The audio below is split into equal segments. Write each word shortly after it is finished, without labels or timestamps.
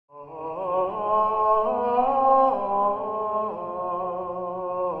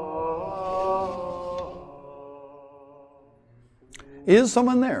Is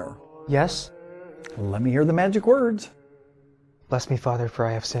someone there? Yes? Let me hear the magic words. Bless me, Father, for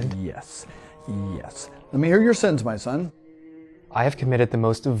I have sinned. Yes. Yes. Let me hear your sins, my son. I have committed the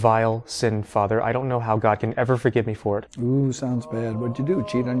most vile sin, Father. I don't know how God can ever forgive me for it. Ooh, sounds bad. What'd you do?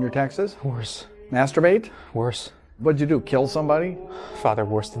 Cheat on your taxes? Worse. Masturbate? Worse. What'd you do? Kill somebody? Father,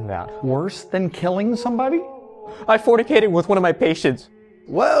 worse than that. Worse than killing somebody? I fornicated with one of my patients.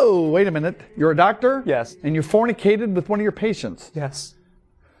 Whoa, wait a minute. You're a doctor? Yes. And you fornicated with one of your patients? Yes.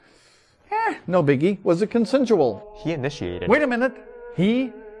 No biggie. Was it consensual? He initiated. Wait a minute.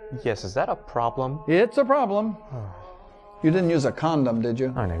 He? Yes, is that a problem? It's a problem. You didn't use a condom, did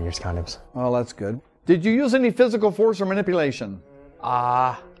you? I never use condoms. Oh, that's good. Did you use any physical force or manipulation?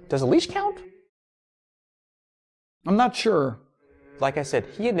 Does a leash count? I'm not sure. Like I said,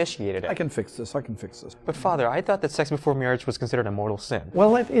 he initiated I it. can fix this. I can fix this. But Father, I thought that sex before marriage was considered a mortal sin.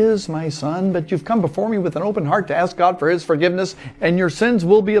 Well, it is, my son, but you've come before me with an open heart to ask God for His forgiveness, and your sins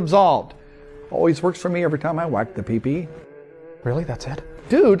will be absolved. Always works for me every time I whack the pee-pee. Really? That's it?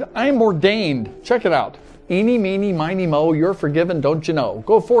 Dude, I'm ordained. Check it out. Eeny, meeny, miny, mo, you're forgiven, don't you know?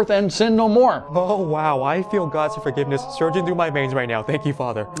 Go forth and sin no more. Oh, wow. I feel God's forgiveness surging through my veins right now. Thank you,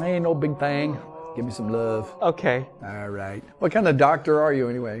 Father. Ain't no big thing. Give me some love. Okay. All right. What kind of doctor are you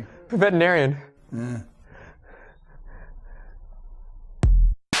anyway? Veterinarian.